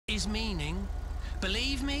lies meaning.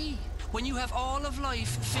 Believe me, when you have all of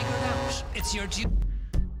life figured out, it's your duty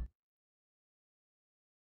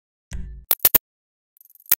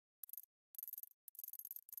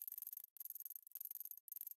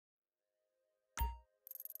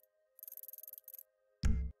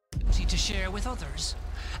to share with others.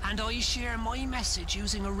 And I share my message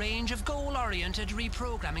using a range of goal-oriented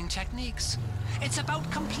reprogramming techniques. It's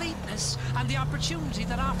about completeness and the opportunity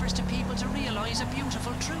that offers to people to realize a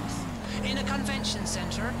beautiful truth in a convention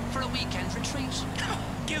center for a weekend retreat.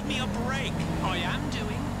 Give me a break. I am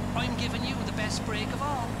doing. I'm giving you the best break of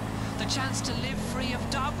all. The chance to live free of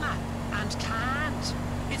dogma and can't.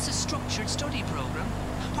 It's a structured study program.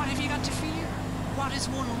 What have you got to fear? What is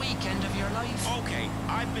one weekend of your life? Okay,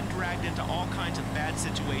 I've been dragged into all kinds of bad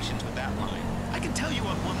situations with that line. I can tell you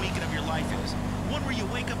what one weekend of your life is. One where you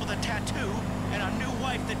wake up with a tattoo and a new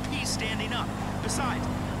wife that pees standing up. Besides,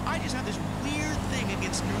 I just have this weird thing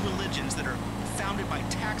against new religions that are founded by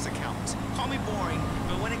tax accountants. Call me boring,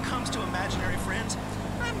 but when it comes to imaginary friends,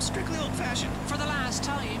 I'm strictly old-fashioned. For the last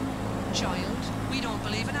time, child, we don't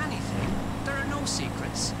believe in anything. There are no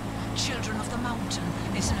secrets. Children of the Mountain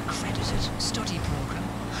is an accredited study program.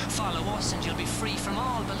 Follow us and you'll be free from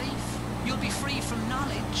all belief. You'll be free from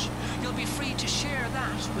knowledge. You'll be free to share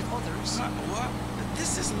that with others. What?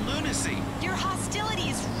 This is lunacy. Your hostility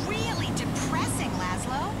is really depressing,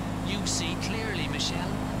 Laszlo. You see clearly,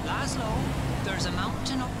 Michelle. Laszlo, there's a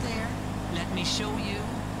mountain up there. Let me show you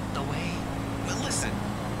the way. But listen,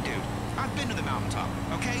 dude, I've been to the mountaintop,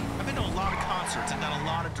 okay? I've been to a lot of concerts and done a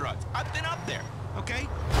lot of drugs. I've been up there. Okay?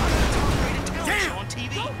 I've been a top-rated talent show on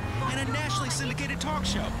TV and a nationally syndicated talk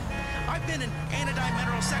show. I've been an anodyne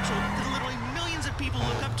heterosexual that literally millions of people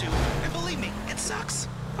look up to. And believe me, it sucks.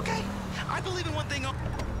 Okay? I believe in one thing.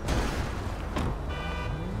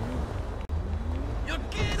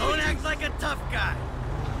 Don't act like a tough guy.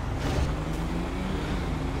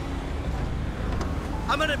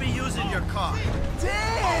 I'm gonna be using your car.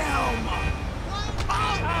 Damn!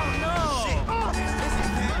 Oh no! Shit.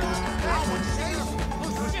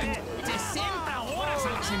 60 horas a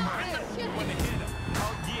la semana.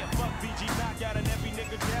 Oh yeah, fuck BG knockout and every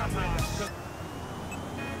nigga down there.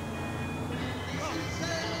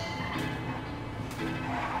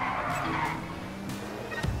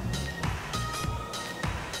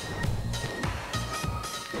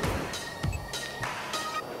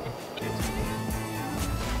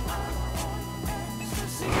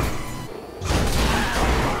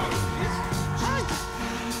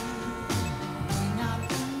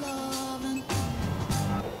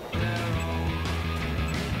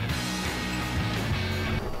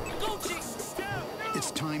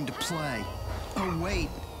 Time to play. Oh wait,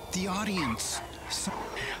 the audience.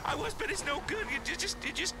 I was, but it's no good.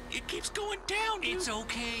 It keeps going down, dude. It's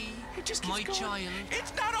okay, It just keeps my going. child.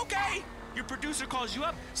 It's not okay. Your producer calls you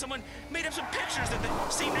up. Someone made up some pictures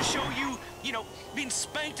that seem to show you, being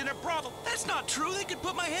spanked in a brothel. That's not true. They could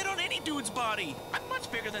put my head on any dude's body. I'm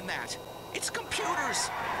much bigger than that. It's computers.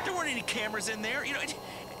 There weren't any cameras in there,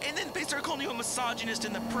 And then they start calling you a misogynist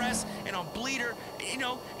in the press and on Bleeder.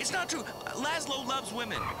 It's not true. Laszlo loves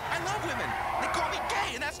women. I love women. They call me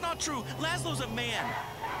gay, and that's not true. Laszlo's a man.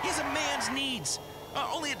 He has a man's needs.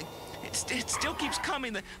 Only it still keeps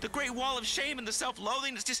coming. The great wall of shame and the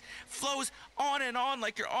self-loathing just flows on and on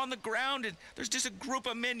like you're on the ground, and there's just a group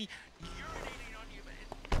of men urinating on you. But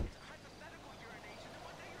it's a hypothetical urination. And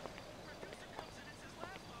one day your producer comes in and says,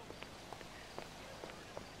 Laszlo.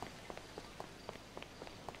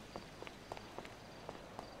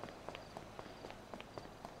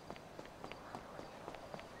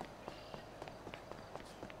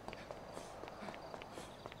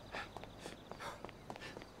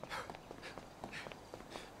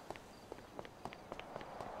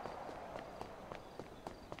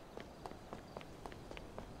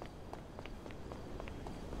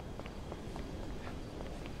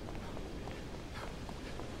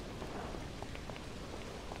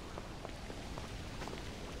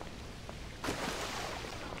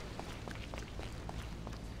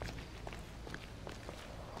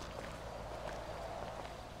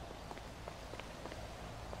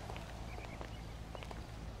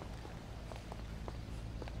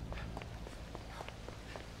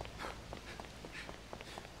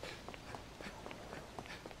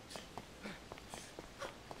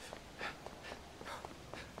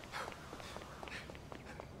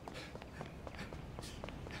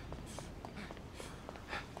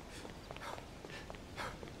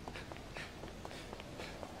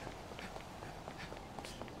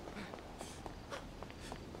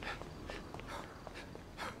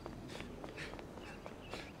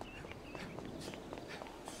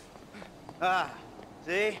 Ah,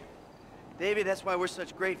 see? Davey, that's why we're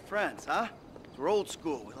such great friends, huh? We're old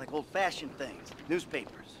school. We like old-fashioned things.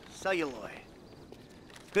 Newspapers, celluloid.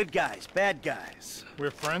 Good guys, bad guys. We're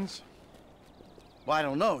friends? Well, I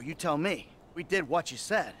don't know. You tell me. We did what you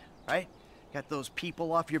said, right? Got those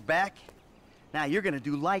people off your back? Now you're gonna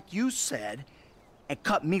do like you said and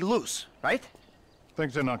cut me loose, right?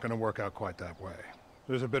 Things are not gonna work out quite that way.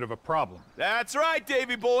 There's a bit of a problem. That's right,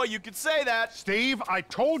 Davey boy, you could say that. Steve, I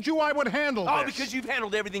told you I would handle this. Oh, because you've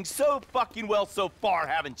handled everything so fucking well so far,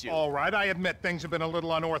 haven't you? All right, I admit things have been a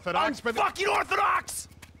little unorthodox, but... Fucking orthodox!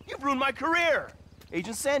 You've ruined my career!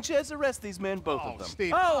 Agent Sanchez, arrest these men, both of them.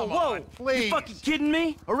 Steve, Oh, come whoa! on, please. You fucking kidding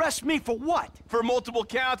me? Arrest me for what? For multiple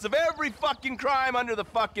counts of every fucking crime under the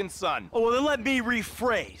fucking sun. Oh, well, then let me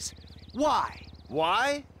rephrase. Why?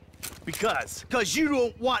 Why? Because. Because you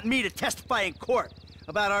don't want me to testify in court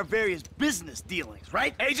about our various business dealings,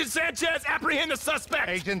 right? Agent Sanchez, apprehend the suspect!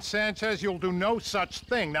 Agent Sanchez, you'll do no such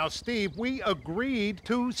thing. Now, Steve, we agreed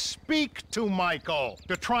to speak to Michael,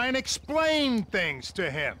 to try and explain things to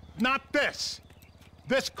him. Not this.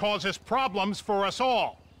 This causes problems for us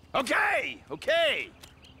all. Okay, okay.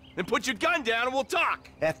 Then put your gun down and we'll talk.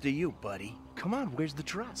 After you, buddy. Come on, where's the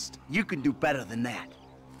trust? You can do better than that.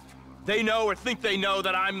 They know or think they know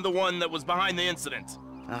that I'm the one that was behind the incident.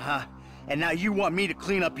 Uh-huh. And now you want me to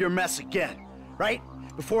clean up your mess again, right?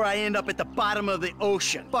 Before I end up at the bottom of the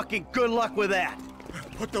ocean. Fucking good luck with that.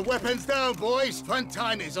 Put the weapons down, boys. Fun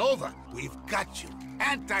time is over. We've got you.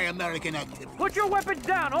 Anti-American activity. Put your weapons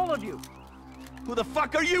down, all of you! Who the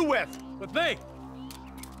fuck are you with? With me!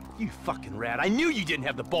 You fucking rat. I knew you didn't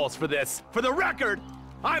have the balls for this. For the record,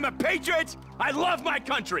 I'm a patriot. I love my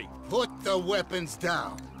country. Put the weapons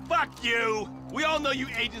down. Fuck you. We all know you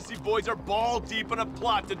agency boys are ball deep in a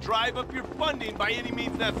plot to drive up your funding by any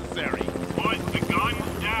means necessary. Put the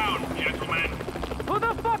guns down, gentlemen. Who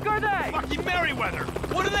the fuck are they? Fucking Merryweather.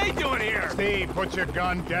 What are they doing here? Steve, put your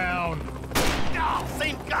gun down. Oh,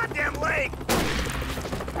 same goddamn leg.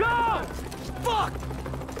 Go! Fuck!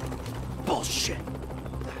 Bullshit.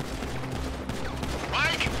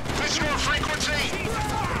 Mike, this your frequency?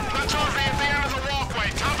 Let's RV at the end of the walkway,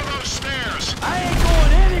 top of those stairs. I ain't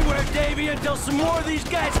going anywhere, Davey, until some more of these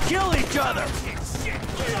guys kill each other.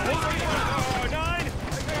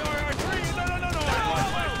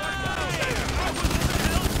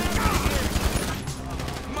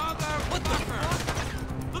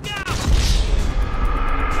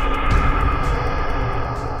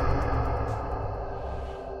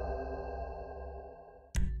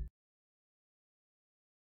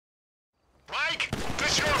 Mike,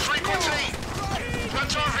 this your frequency?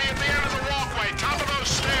 Let's RV at the end of the walkway, top of those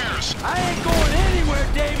stairs. I ain't going anywhere,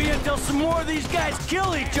 Davey, until some more of these guys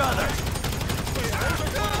kill each other.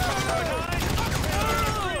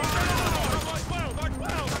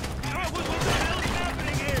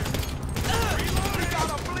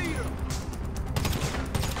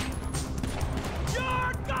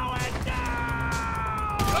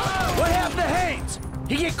 What happened to Haynes?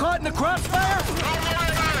 He get caught in the crossfire? Don't worry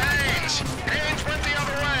about Haynes. Haynes went the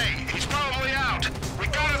other way. He's probably out. We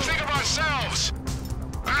gotta think of ourselves.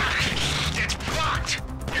 It's blocked.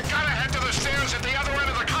 You gotta head to the stairs at the other end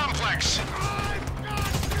of the complex.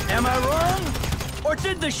 Am I wrong? Or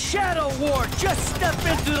did the Shadow War just step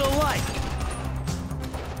into the light?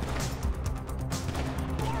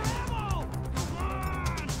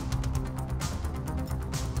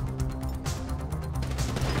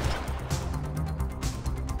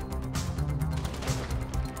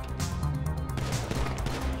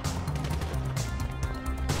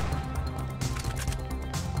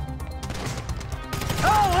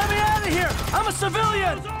 Oh, let me out of here! I'm a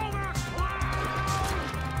civilian!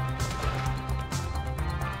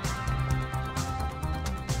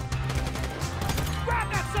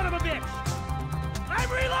 Grab that son of a bitch! I'm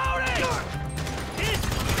reloading!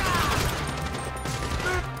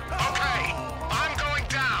 Okay, I'm going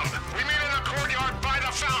down. We meet in the courtyard by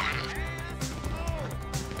the fountain.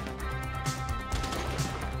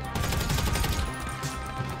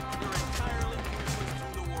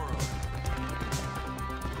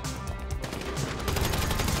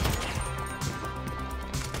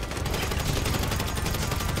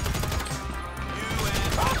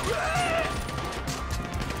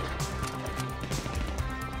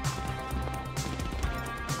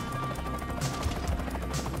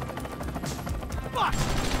 Fuck!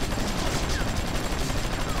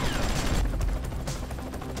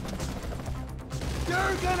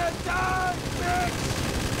 You're gonna die, bitch!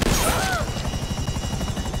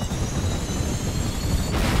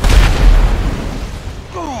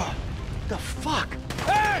 Oh, the fuck?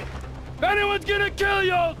 Hey! If anyone's gonna kill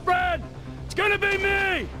you, old friend, it's gonna be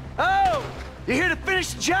me! Oh, You here to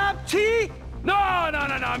finish the job, T? No,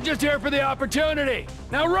 I'm just here for the opportunity.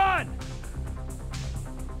 Now run!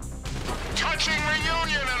 Touching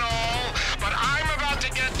reunion and all, but I'm about to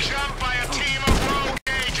get jumped by a team of rogue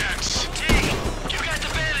agents. T, you got the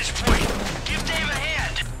vantage point. Give Dave a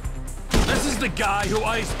hand. This is the guy who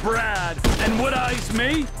iced Brad, and would ice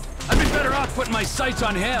me? I'd be better off putting my sights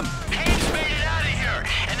on him. Hayes made it out of here,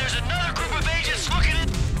 and there's another group of agents looking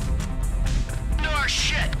into our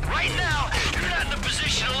shit. Right now, you're not in a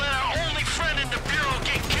position to let our only friend in the Bureau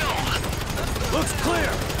get killed. Looks clear.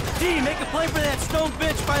 D, make a play for that stone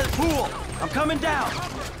bench by the pool. I'm coming down.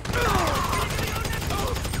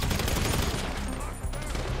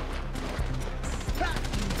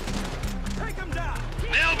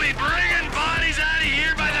 They'll be bringing bodies out of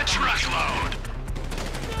here by the truckload.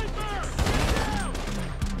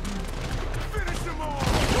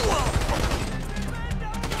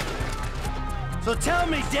 So tell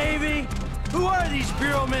me, Davey, who are these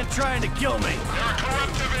Bureau men trying to kill me? They're a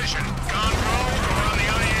corrupt division, gone rogue or on the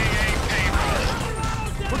IAA payroll.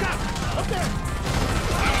 Look out! Up there!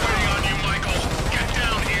 I'm waiting on you, Michael. Get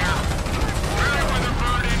down here. Fairweather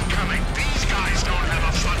bird incoming. These guys don't have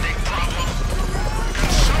a funding problem. Can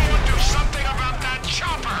someone do something about that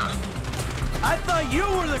chopper? I thought you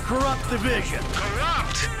were the corrupt division.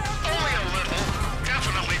 Corrupt? Only a little.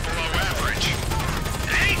 Definitely below average.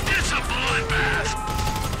 Ain't this a bloodbath?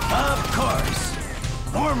 Of course.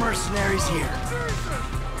 More mercenaries here.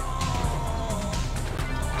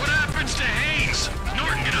 What happens to Hayes?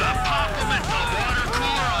 Norton gonna pop him at the water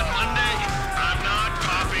cooler on Monday? I'm not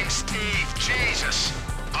popping Steve. Jesus.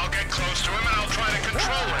 I'll get close to him and I'll try to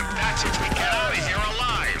control him. That's if we get out of here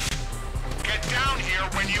alive. Get down here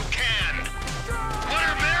when you can. What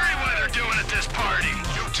are Merryweather doing at this party?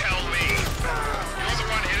 You tell me. You're the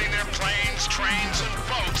one hitting their planes, trains, and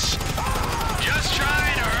boats. Just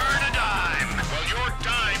trying to earn a dime. Well, your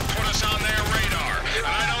dime put us on their radar, and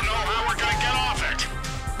I don't know how we're gonna get off it.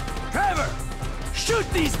 Trevor, shoot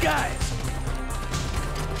these guys!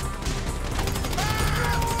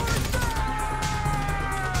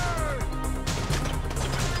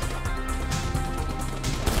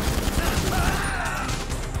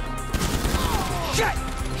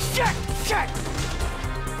 Shit!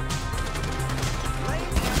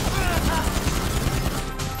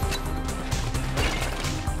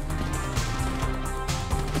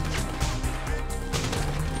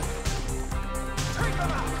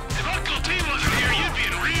 If Uncle T wasn't here, you'd be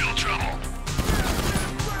in real trouble.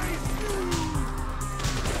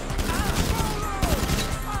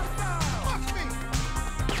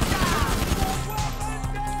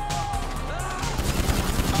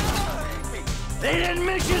 They didn't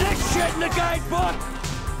mention this shit in the guidebook!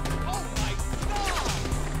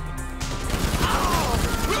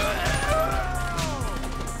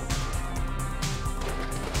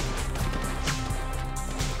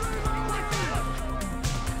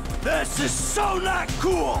 This is so not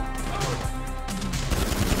cool!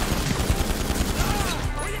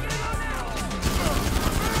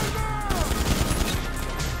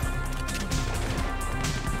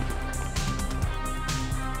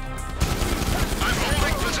 I'm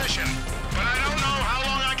holding position, but I don't know how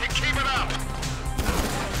long I can keep it up.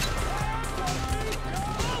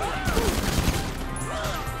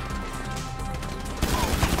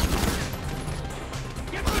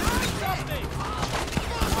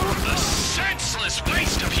 A senseless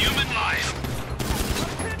waste of human life.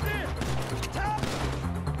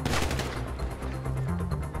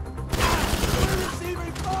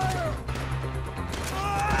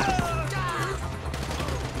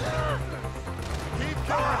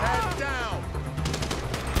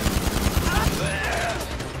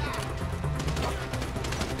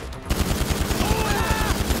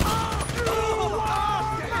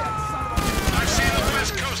 I've seen the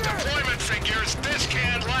West Coast deployment figures. This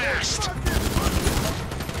can't last.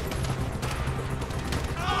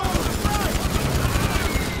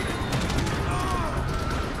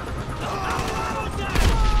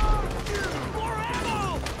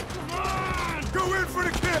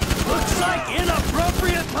 Looks like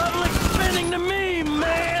inappropriate public spending to me,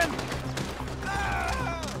 man!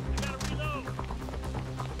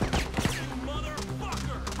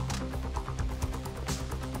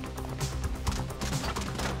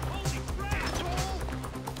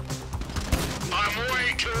 I'm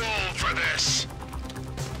way too old for this.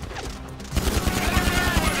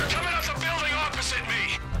 They're coming up the building opposite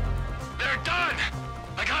me. They're done.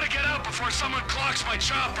 I gotta get out before someone clocks my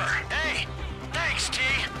chopper. Hey, thanks, T.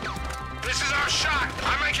 This is our shot.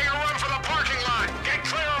 I'm making a run for the parking lot. Get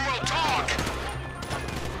clear and we'll talk.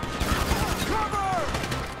 Cover!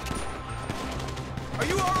 Are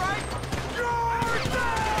you all right?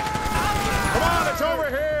 over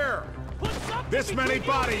here! This many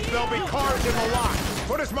bodies, there'll be cars in the lot.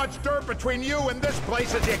 Put as much dirt between you and this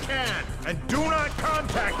place as you can. And do not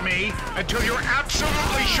contact me Until you're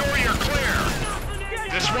absolutely sure you're clear.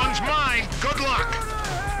 This one's mine. Good luck.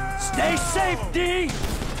 Stay safe, D!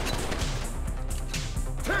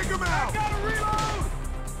 Take him out! Gotta reload!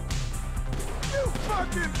 You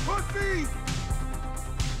fucking pussy!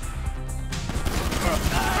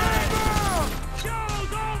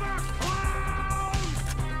 Show's over, clown!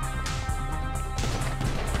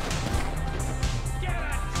 Get a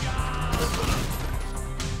job!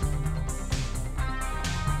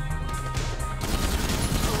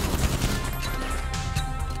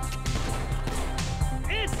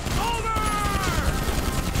 It's over!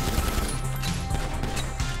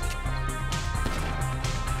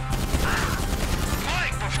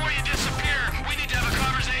 Mike, before you disappear, we need to have a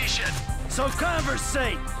conversation. So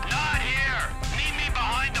conversate! Not here. Meet me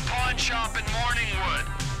behind the pawn shop in Morningwood.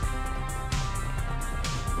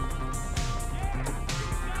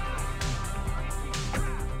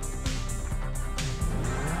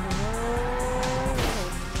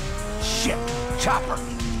 Shit! Chopper!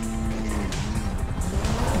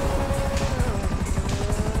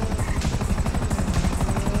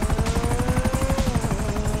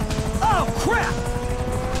 Oh, crap!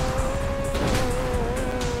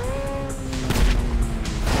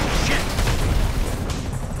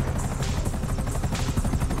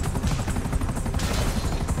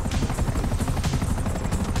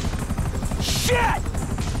 Shit!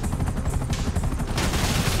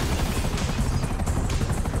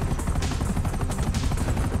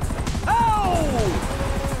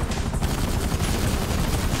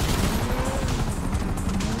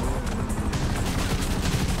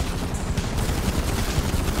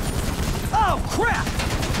 Oh, crap!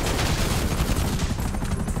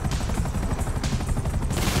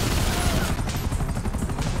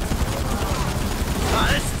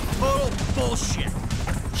 This is total bullshit.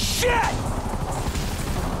 Shit!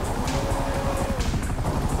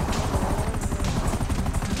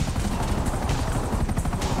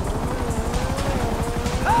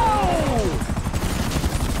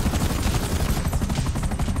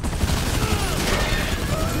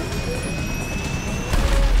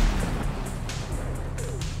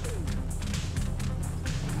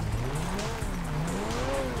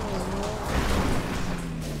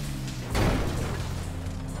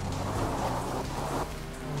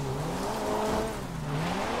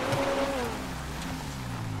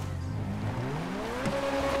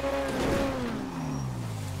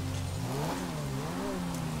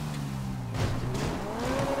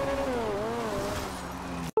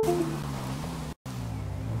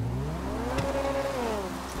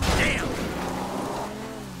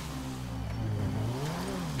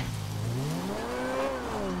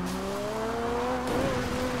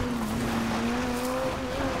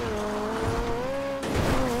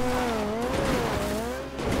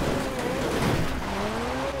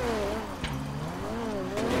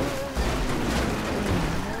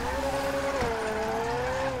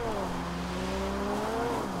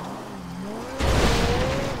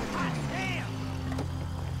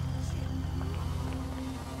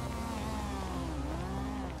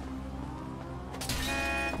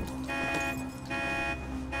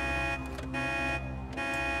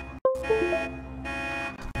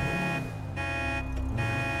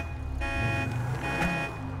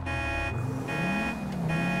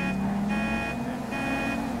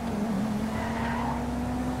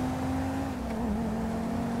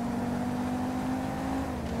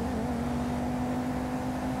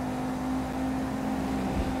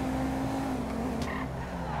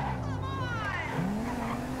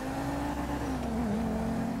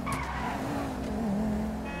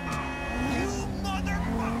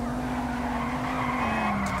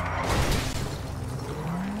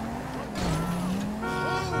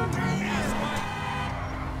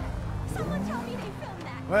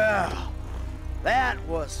 Well, that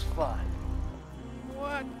was fun.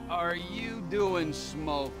 What are you doing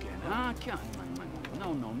smoking, huh? Come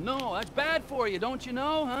on, no, that's bad for you, don't you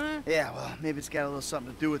know, huh? Yeah, well, maybe it's got a little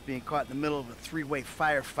something to do with being caught in the middle of a three-way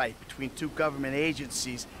firefight between two government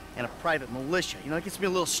agencies and a private militia. You know, it gets me a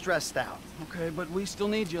little stressed out. Okay, but we still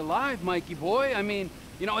need you alive, Mikey boy. I mean,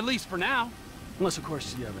 you know, at least for now. Unless, of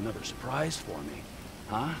course, you have another surprise for me.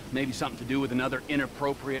 Huh? Maybe something to do with another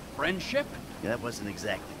inappropriate friendship? Yeah, that wasn't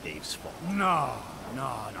exactly Dave's fault. No.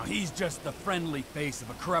 He's just the friendly face of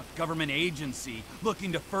a corrupt government agency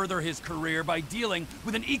looking to further his career by dealing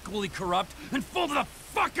with an equally corrupt and full to the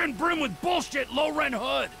fucking brim with bullshit low-rent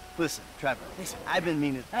hood. Listen, Trevor, I've been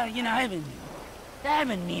meaning... I've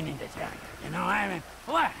been meaning to tell you. You know,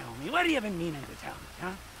 what? me? What do you even mean to tell me,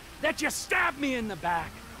 huh? That you stabbed me in the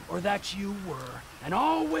back, or that you were, and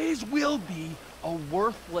always will be, a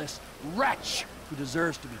worthless wretch who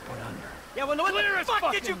deserves to be put under. Yeah, well, what the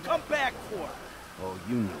fuck did you come back for? Oh,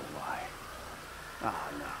 you know why. Oh,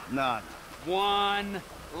 no. One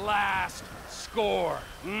last score.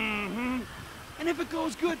 And if it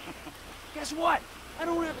goes good, guess what? I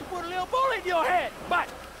don't have to put a little bullet in your head. But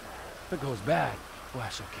if it goes bad, well,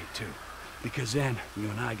 that's okay too. Because then you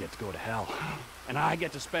and I get to go to hell. And I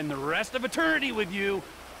get to spend the rest of eternity with you,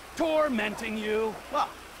 tormenting you. Well,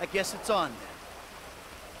 I guess it's on then.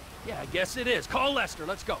 Yeah, I guess it is. Call Lester,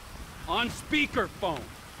 let's go. On speakerphone.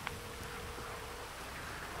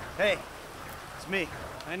 Hey, it's me.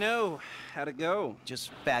 I know. How'd it go? Just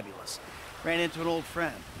fabulous. Ran into an old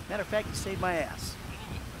friend. Matter of fact, he saved my ass.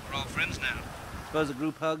 We're all friends now. Suppose a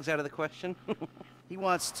group hug's out of the question? He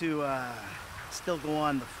wants to, still go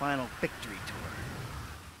on the final victory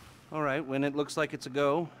tour. All right, when it looks like it's a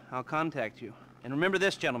go, I'll contact you. And remember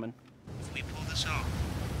this, gentlemen. If we pull this off,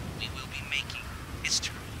 we will be making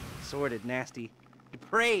history. Sordid, nasty,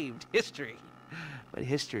 depraved history. But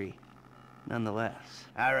history, nonetheless.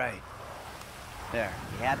 All right. There,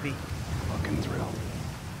 you happy? Fucking thrilled.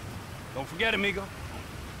 Don't forget, amigo.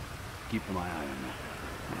 Keep my eye on you.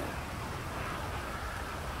 Yeah.